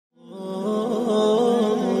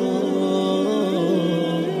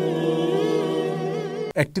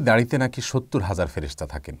একটি দাড়িতে নাকি ৭০,০০০ ফেরেশতা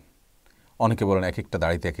থাকেন। অনেকে বলেন একেকটা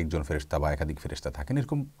দাড়িতে একেকজন ফেরেশতা বা একাধিক ফেরেশতা থাকেন।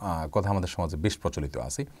 এরকম কথা আমাদের সমাজে বেশ প্রচলিত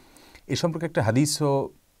আছে। এ সম্পর্কে একটা হাদিসও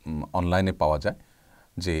অনলাইনে পাওয়া যায়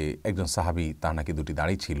যে একজন সাহাবী, তার নাকি ২টি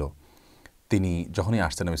দাড়ি ছিল। তিনি যখনই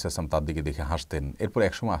আসতেন নবী সাল্লাল্লাহু আলাইহি ওয়াসাল্লাম তার দিকে দেখে হাসতেন। এরপর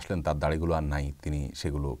একসময় আসলেন, তার দাড়িগুলো আর নাই, তিনি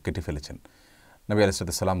সেগুলো কেটে ফেলেছেন। নবী আলাইহিস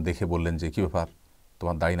সালাম দেখে বললেন যে, কী ব্যাপার,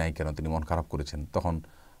 তোমার দাড়ি নাই কেন? তিনি মন খারাপ করেছেন। তখন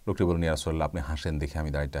লোকটি বললেন, ইয়া রাসূলুল্লাহ, আপনি হাসেন দেখে আমি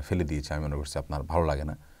দাড়িটা ফেলে দিয়েছি, আমি মনে করছি আপনার ভালো লাগে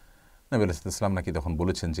না। নবী আলাইহিস সালাম নাকি তখন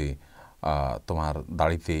বলেছেন যে, তোমার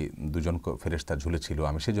দাড়িতে দুজন ফেরেশতা ঝুলেছিল,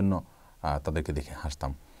 আমি সেজন্য তাদেরকে দেখে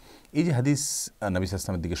হাসতাম। এই যে হাদিস নবী সাল্লাল্লাহু আলাইহি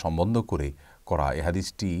ওয়াসাল্লামের দিকে সম্বন্ধ করে করা, এই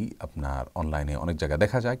হাদিসটি আপনার অনলাইনে অনেক জায়গায়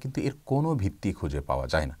দেখা যায়, কিন্তু এর কোনো ভিত্তি খুঁজে পাওয়া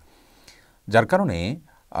যায় না। যার কারণে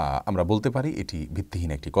আমরা বলতে পারি এটি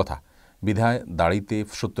ভিত্তিহীন একটি কথা। বিধায় দাড়িতে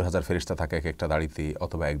 ৭০,০০০ ফেরেশতা থাকে এক একটা দাড়িতে,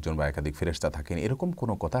 অথবা একজন বা একাধিক ফেরেশতা থাকেন, এরকম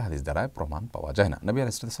কোনো কথা হাদিস দ্বারা প্রমাণ পাওয়া যায় না। নবী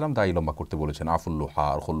আলাইহিস সালাম দাড়ি লম্বা করতে বলেছেন, আফুল্লুহা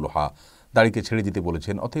আর খুল্লুহা, দাড়িকে ছেড়ে দিতে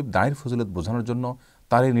বলেছেন। অতএব দাড়ির ফজিলত বোঝানোর জন্য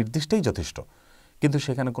তার এই নির্দিষ্টই যথেষ্ট। কিন্তু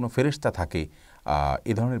সেখানে কোনো ফেরেশতা থাকে,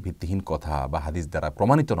 এ ধরনের ভিত্তিহীন কথা বা হাদিস দ্বারা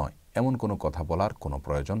প্রমাণিত নয় এমন কোনো কথা বলার কোনো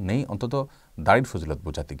প্রয়োজন নেই, অন্তত দাড়ির ফজিলত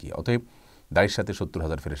বোঝাতে গিয়ে। অতএব দাড়ির সাথে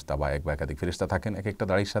 ৭০,০০০ ফেরেশতা বা এক বা একাধিক ফেরেশতা থাকেন এক একটা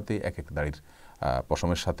দাড়ির সাথে, এক একটা দাড়ির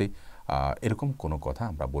পশমের সাথে, এরকম কোনো কথা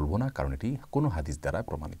আমরা বলবো না, কারণ এটি কোনো হাদিস দ্বারা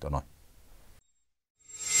প্রমাণিত নয়।